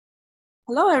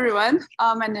Hello, everyone.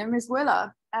 My name is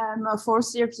Willa. I'm a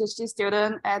fourth-year PhD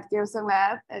student at Gilson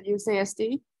Lab at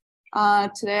UCSD.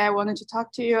 Today, I wanted to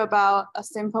talk to you about a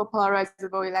simple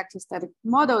polarizable electrostatic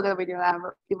model that we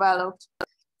developed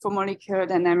for molecular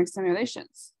dynamic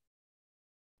simulations.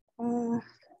 Right.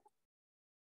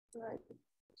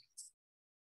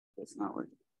 It's not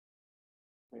working.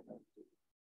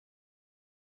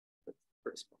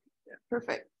 Yeah,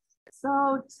 perfect.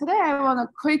 So today I want to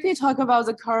quickly talk about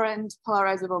the current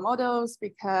polarizable models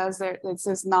because this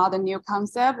is not a new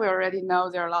concept. We already know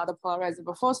there are a lot of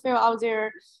polarizable force field out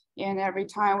there. And every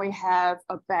time we have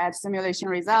a bad simulation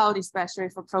result, especially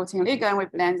for protein ligand, we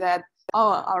blame that,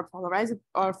 oh,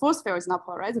 our force field is not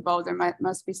polarizable. There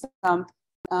must be some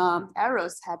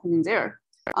errors happening there.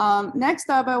 Next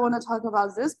up, I want to talk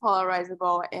about this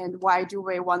polarizable and why do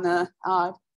we want to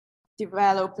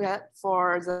develop it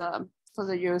for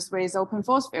the use with open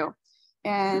force field.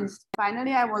 And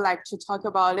finally, I would like to talk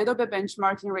about a little bit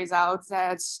benchmarking results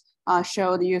that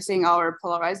showed using our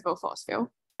polarizable force field.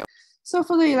 So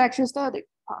for the electrostatic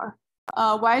part,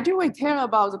 why do we care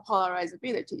about the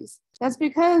polarizabilities? That's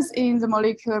because in the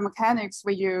molecular mechanics,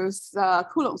 we use the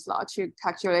Coulomb's law to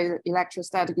calculate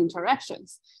electrostatic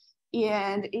interactions.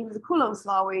 And in the Coulomb's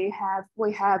law, we have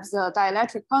the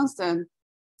dielectric constant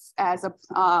as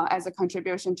a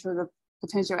contribution to the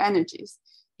potential energies.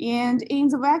 And in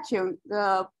the vacuum,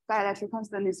 the dielectric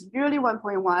constant is usually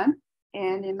 1.1,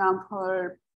 and in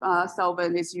nonpolar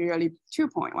solvent is usually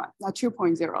 2.1, not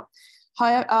 2.0.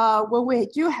 However, when we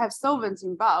do have solvents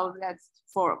involved, that's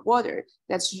for water,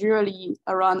 that's usually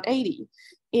around 80.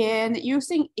 And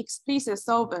using explicit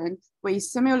solvent, we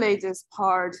simulate this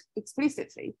part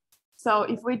explicitly. So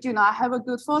if we do not have a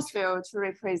good force field to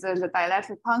represent the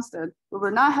dielectric constant, we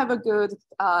will not have a good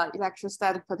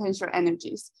electrostatic potential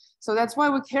energies. So that's why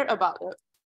we care about it.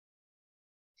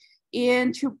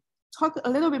 And to talk a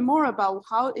little bit more about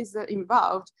how is it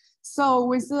involved. So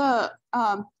with the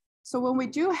so when we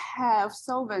do have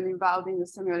solvent involved in the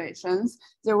simulations,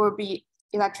 there will be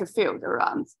electric field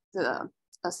around the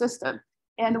system.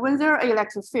 And when there are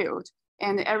electric field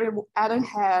and every atom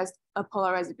has a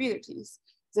polarizabilities,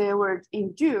 they will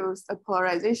induce a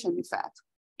polarization effect.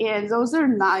 And those are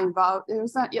not involved,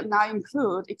 those are not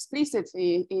included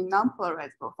explicitly in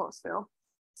non-polarizable force field.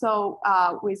 So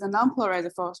with a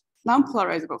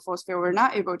non-polarizable force field, we're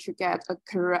not able to get a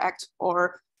correct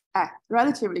or a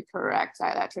relatively correct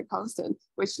dielectric constant,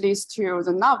 which leads to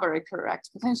the not very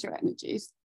correct potential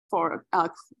energies for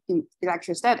in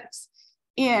electrostatics.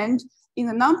 And in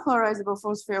the non-polarizable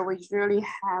force field, we usually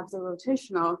have the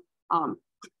rotational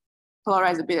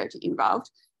polarizability involved.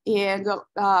 And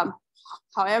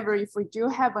however, if we do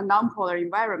have a nonpolar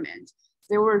environment,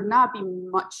 there will not be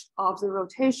much of the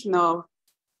rotational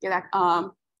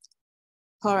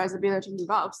polarizability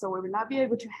involved. So we will not be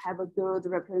able to have a good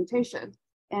representation.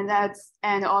 And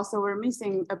also we're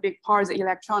missing a big part of the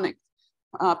electronic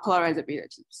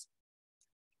polarizabilities.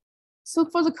 So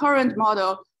for the current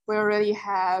model, we already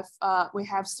have, we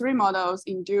have 3 models: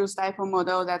 induced dipole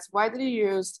model that's widely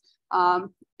used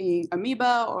in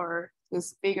amoeba, or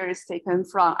this figure is taken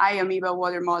from iAmoeba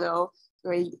water model,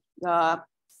 where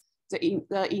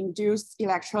the induced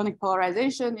electronic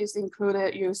polarization is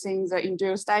included using the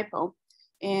induced dipole.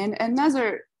 And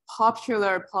another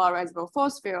popular polarizable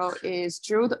force field is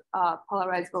Joule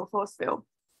polarizable force field.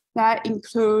 That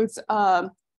includes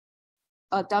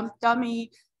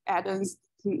dummy atoms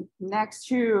next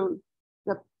to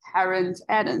the parent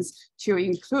atoms to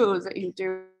include the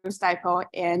induced dipole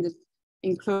and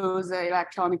includes the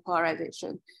electronic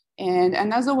polarization. And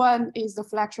another one is the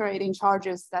fluctuating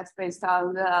charges that's based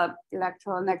on the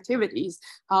electron activities.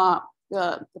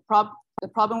 The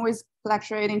problem with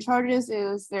fluctuating charges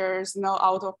is there's no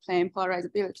out-of-plane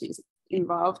polarizabilities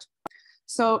involved.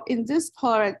 So in this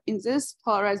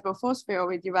polarizable force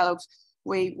field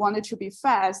we wanted to be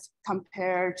fast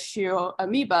compared to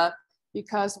amoeba,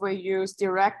 because we use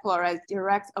direct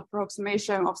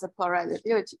approximation of the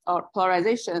polarizability or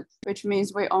polarization, which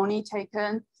means we only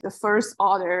taken the first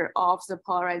order of the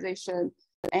polarization.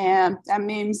 And that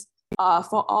means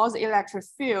for all the electric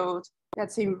field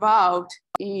that's involved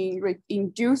in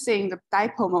inducing the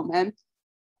dipole moment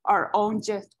are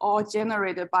all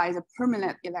generated by the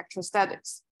permanent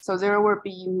electrostatics. So there will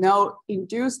be no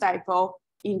induced dipole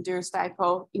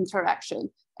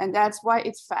interaction. And that's why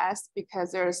it's fast,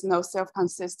 because there is no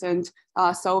self-consistent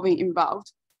solving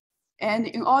involved. And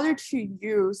in order to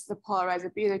use the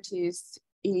polarizabilities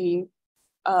in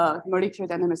molecular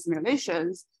dynamic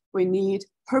simulations, we need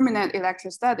permanent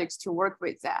electrostatics to work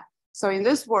with that. So in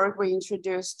this work, we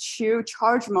introduced 2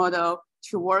 charge models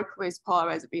to work with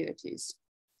polarizabilities.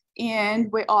 And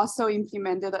we also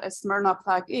implemented a Smirnov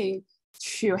plugin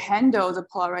to handle the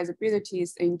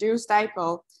polarizabilities induced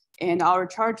dipole and our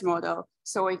charge model.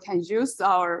 So we can use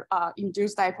our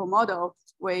induced dipole model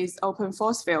with open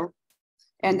force field.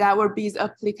 And that will be the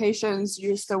applications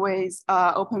used with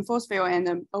open force field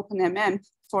and OpenMM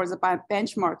for the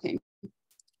benchmarking.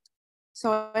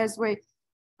 So as we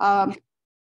talked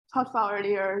about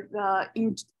earlier,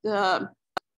 the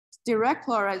direct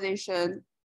polarization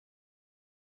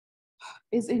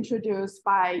is introduced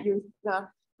by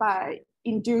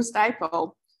induced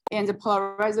dipole, and the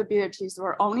polarizabilities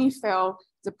were only fill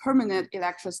the permanent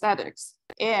electrostatics.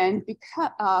 And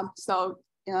because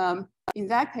in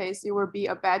that case, it will be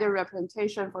a better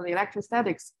representation for the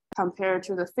electrostatics compared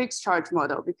to the fixed charge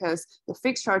model, because the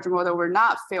fixed charge model will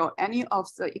not fill any of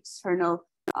the external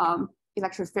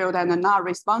electric field and not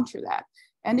respond to that.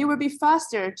 And it will be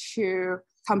faster to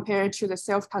compare to the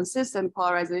self-consistent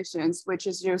polarizations, which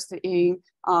is used in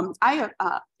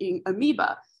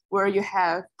amoeba, where you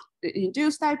have the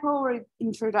induced dipole will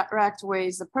interact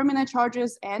with the permanent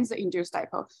charges and the induced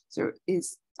dipole. So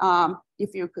it's,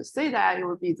 if you could say that, it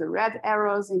would be the red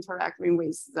arrows interacting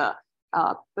with the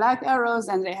black arrows,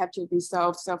 and they have to be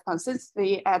solved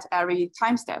self-consistently at every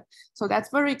time step. So that's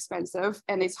very expensive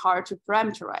and it's hard to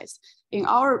parameterize. In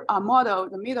our model,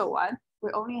 the middle one,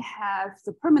 we only have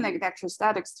the permanent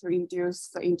electrostatics to induce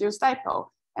the induced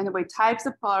dipole. And we type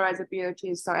the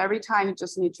polarizability. So every time you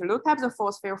just need to look up the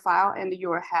force field file and you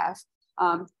will have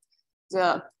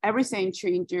everything to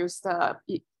induce the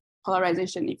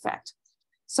polarization effect.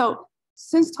 So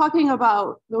since talking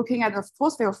about looking at the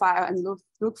force field file and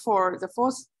look for the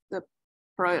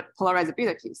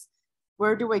polarizabilities,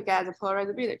 where do we get the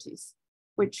polarizabilities?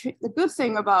 The good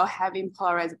thing about having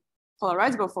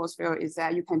polarizable force field is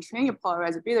that you can train your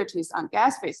polarizabilities on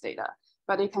gas phase data,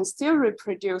 but it can still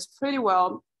reproduce pretty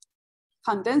well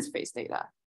condensed phase data.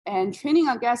 And training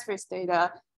on gas phase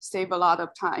data save a lot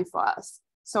of time for us.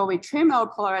 So we train our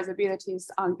polarizabilities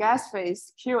on gas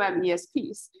phase QM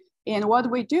ESPs. And what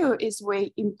we do is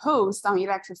we impose some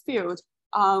electric field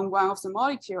on one of the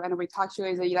molecule, and we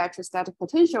calculate the electrostatic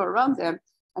potential around them.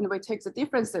 And we take the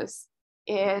differences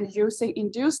and using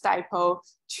induced dipole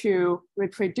to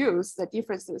reproduce the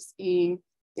differences in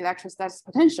electrostatic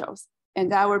potentials.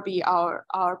 And that would be our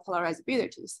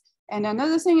polarizabilities. And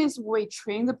another thing is we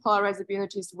train the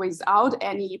polarizabilities without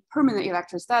any permanent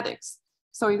electrostatics.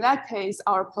 So in that case,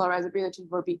 our polarizability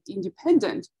will be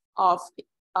independent of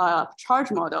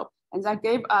charge model. And that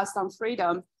gave us some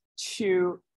freedom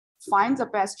to find the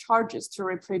best charges to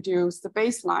reproduce the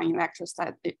baseline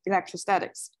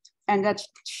electrostatics. And that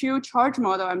two charge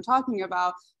model I'm talking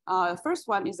about, the first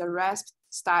one is a RESP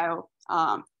style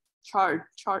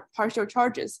partial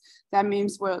charges. That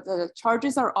means the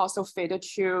charges are also fitted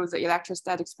to the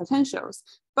electrostatics potentials.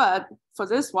 But for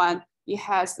this one, it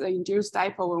has the induced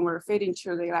dipole when we're fitting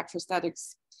to the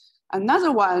electrostatics.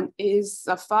 Another one is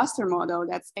a faster model,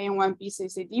 that's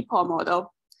AN1-BCC dipole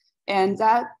model. And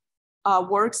that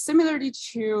works similarly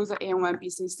to the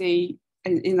AN1-BCC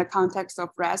in the context of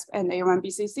RESP and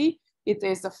AN1-BCC. It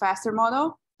is a faster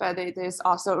model, but it is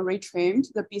also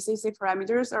retrained. The BCC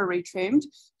parameters are retrained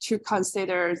to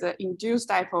consider the induced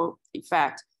dipole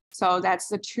effect. So that's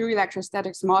the two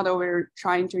electrostatics model we're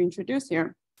trying to introduce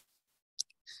here.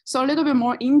 So a little bit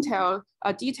more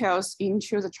details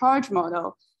into the charge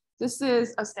model. This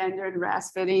is a standard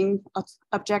RESP fitting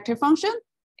objective function.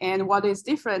 And what is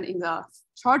different in the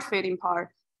charge fitting part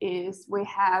is we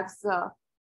have the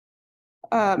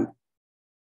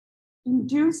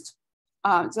induced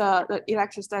the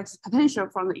electrostatic potential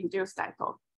from the induced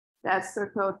dipole. That's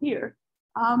circled here.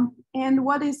 And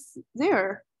what is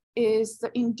there is the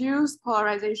induced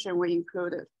polarization we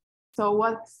included. So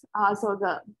so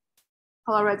the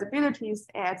polarizabilities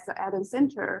at the atom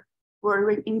center will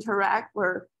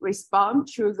respond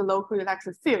to the local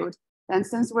electric field. And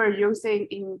since we're using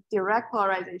indirect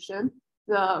polarization,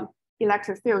 the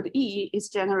electric field E is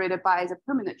generated by the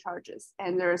permanent charges,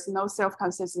 and there's no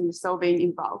self-consistent solving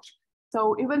involved.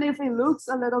 So even if it looks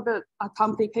a little bit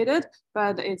complicated,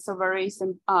 but it's a very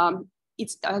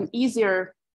it's an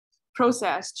easier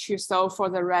process to solve for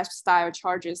the RESP style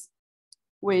charges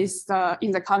with in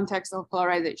the context of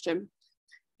polarization.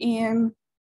 And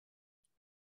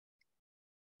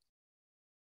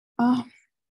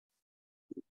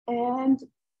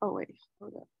oh wait,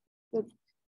 hold up.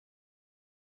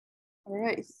 All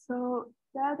right, so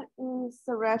that is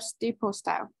the RESP dipole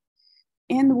style.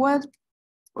 And what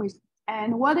is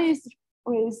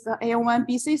with the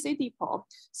AN1-BCC dipole?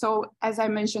 So as I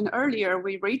mentioned earlier,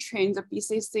 we retrained the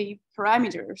BCC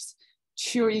parameters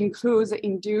to include the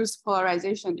induced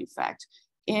polarization effect.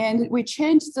 And we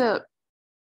changed the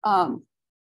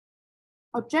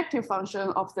objective function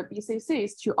of the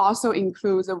BCCs to also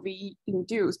include the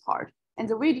V-induced part. And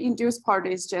the V-induced part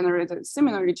is generated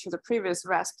similarly to the previous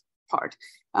rest part.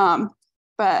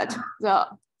 But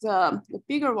the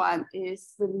bigger one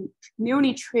is the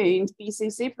newly trained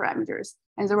BCC parameters.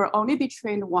 And they will only be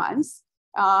trained once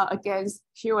against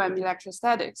QM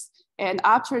electrostatics. And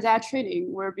after that training,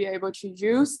 we'll be able to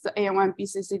use the AM1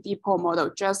 BCC dipole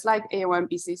model, just like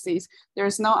AM1 BCCs.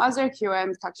 There's no other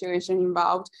QM calculation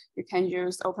involved. You can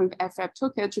use OpenFF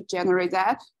toolkit to generate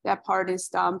that. That part is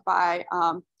done by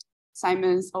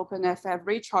Simon's OpenFF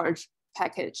recharge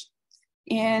package.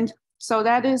 And so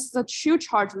that is the true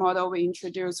charge model we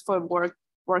introduced for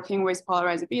working with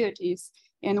polarizabilities.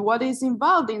 And what is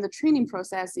involved in the training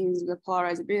process in the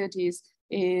polarizabilities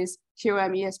is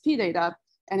QM ESP data.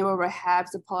 And we will have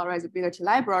the polarizability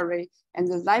library, and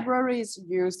the library is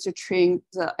used to train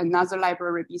another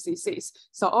library BCCs.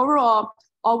 So overall,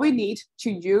 all we need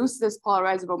to use this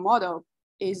polarizable model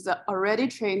is the already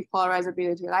trained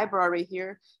polarizability library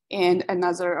here and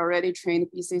another already trained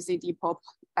BCC dipole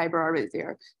library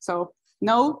there. So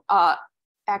no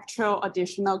actual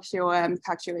additional QM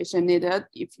calculation needed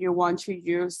if you want to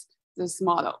use this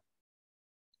model.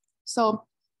 So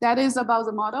that is about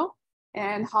the model.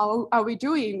 And how are we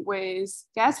doing with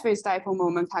gas phase dipole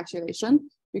moment calculation?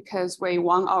 Because we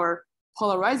want our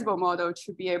polarizable model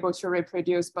to be able to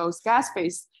reproduce both gas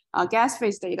phase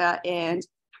data and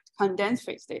condensed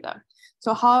phase data.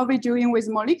 So how are we doing with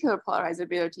molecular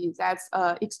polarizability? That's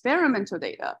experimental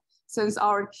data. Since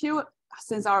our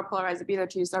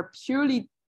polarizabilities are purely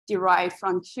derived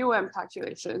from QM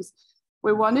calculations,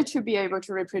 we wanted to be able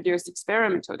to reproduce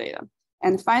experimental data.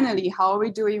 And finally, how are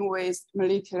we doing with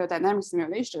molecular dynamic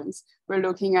simulations? We're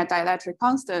looking at dielectric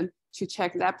constant to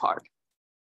check that part.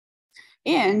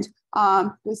 And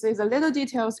this is a little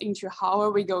details into how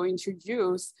are we going to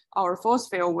use our force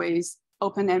field with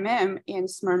OpenMM and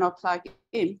Smirnov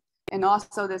plugin. And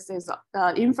also this is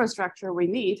the infrastructure we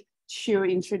need to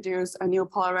introduce a new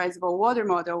polarizable water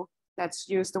model that's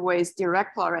used with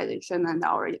direct polarization and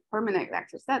our permanent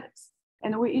electrostatics.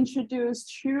 And we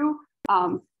introduced two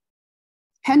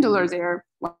handler there.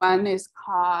 One is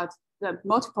called the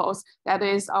multiples, that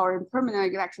is our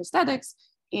impermanent electrostatics,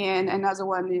 and another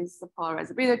one is the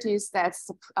polarizabilities, that's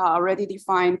already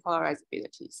defined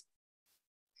polarizabilities.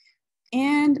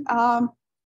 And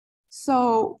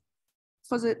so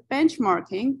for the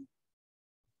benchmarking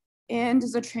and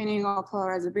the training of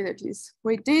polarizabilities,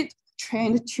 we did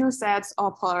train two sets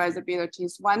of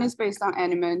polarizabilities. One is based on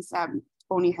elements that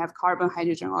only have carbon,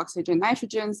 hydrogen, oxygen,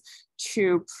 nitrogens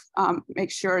to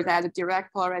make sure that the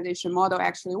direct polarization model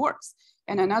actually works.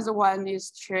 And another one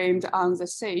is trained on the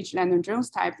SAGE Landon-Jones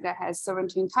type that has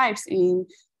 17 types in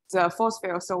the force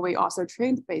field. So we also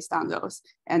trained based on those.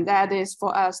 And that is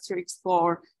for us to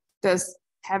explore, does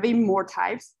having more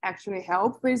types actually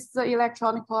help with the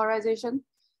electronic polarization?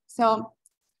 So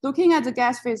looking at the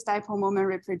gas phase dipole moment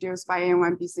reproduced by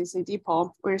AM1 BCC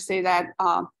dipole, we say that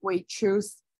we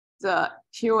choose the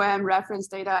QM reference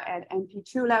data at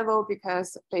NP2 level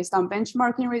because based on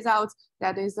benchmarking results,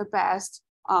 that is the best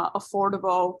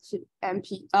affordable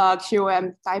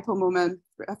QM dipole moment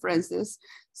references.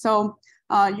 So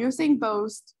using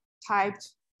both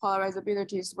typed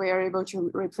polarizabilities, we are able to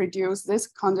reproduce this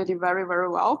quantity very, very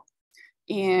well.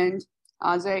 And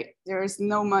there is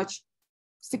no much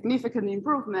significant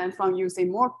improvement from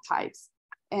using more types.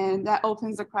 And that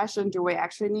opens the question, do we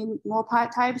actually need more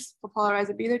types for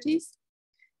polarizabilities?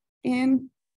 And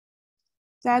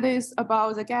that is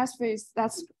about the gas phase,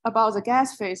 that's about the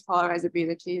gas phase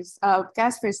polarizabilities,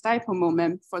 gas phase dipole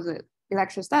moment for the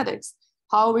electrostatics.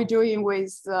 How are we doing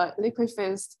with the liquid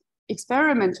phase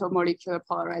experimental molecular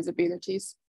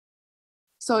polarizabilities?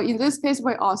 So in this case,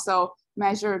 we also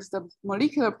measured the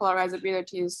molecular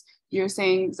polarizabilities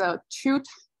using the two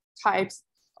types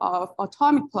of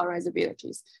atomic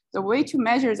polarizabilities. The way to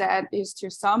measure that is to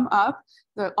sum up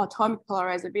the atomic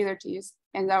polarizabilities,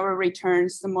 and that will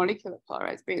returns the molecular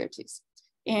polarizabilities.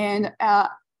 And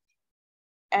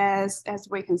as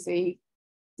we can see,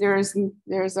 there's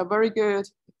a very good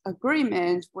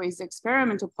agreement with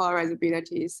experimental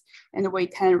polarizabilities, and we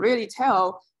can really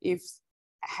tell if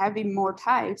having more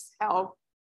types help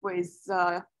with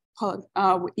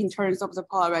in terms of the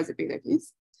polarizabilities.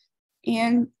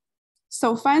 And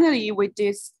so finally, we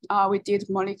did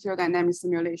molecular dynamic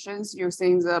simulations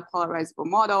using the polarizable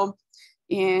model,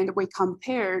 and we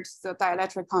compared the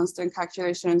dielectric constant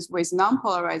calculations with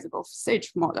non-polarizable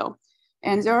SAGE model.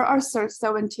 And there are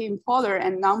 17 polar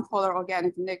and non-polar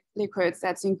organic liquids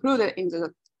that's included in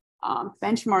the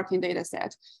benchmarking data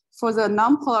set. For the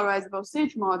non-polarizable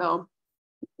siege model,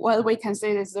 what we can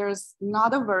say is there's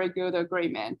not a very good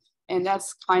agreement, and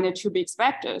that's kind of to be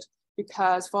expected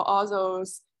because for all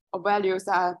those values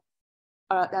that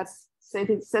that's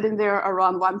sitting there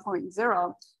around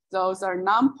 1.0, those are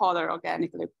non-polar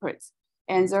organic liquids.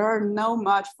 And there are no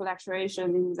much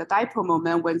fluctuation in the dipole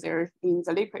moment when they're in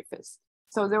the liquid phase.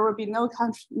 So there will be no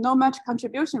much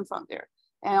contribution from there.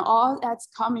 And all that's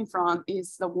coming from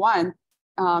is the one,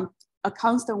 a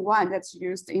constant one that's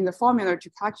used in the formula to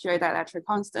calculate dielectric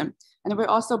constant. And we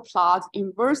also plot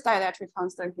inverse dielectric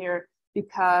constant here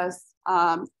because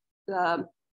the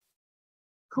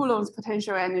Coulomb's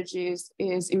potential energy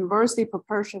is inversely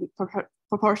proportional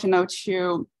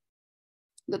to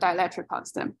the dielectric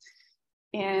constant.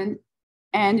 And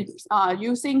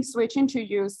switching to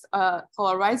use a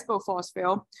polarizable force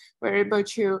field, we're able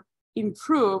to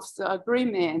improve the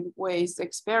agreement with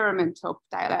experimental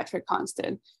dielectric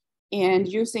constant. And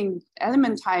using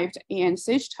element typed and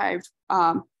siege typed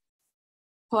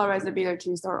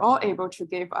polarizabilities are all able to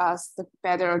give us the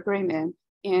better agreement.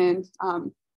 And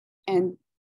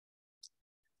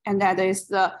that is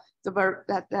the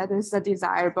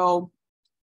desirable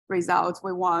result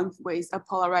we want with a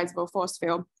polarizable force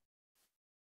field.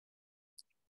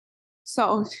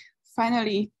 So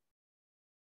finally,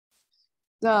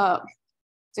 the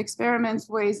experiments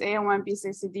with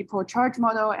AN1B60 dipole charge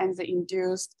model and the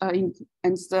induced and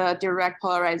the direct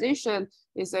polarization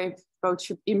is able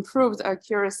to improve the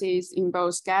accuracies in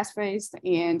both gas phase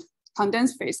and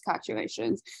condensed phase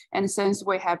calculations. And since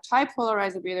we have tight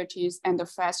polarizabilities and the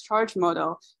fast charge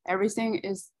model, everything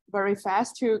is very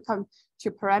fast to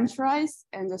parameterize,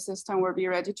 and the system will be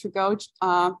ready to go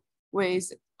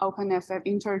with OpenFF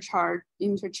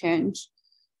interchange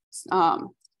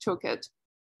toolkit.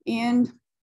 And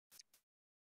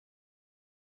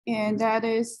that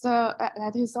is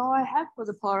all I have for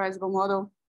the polarizable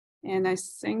model. And I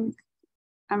think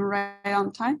I'm right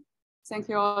on time. Thank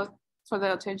you all for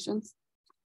the attention.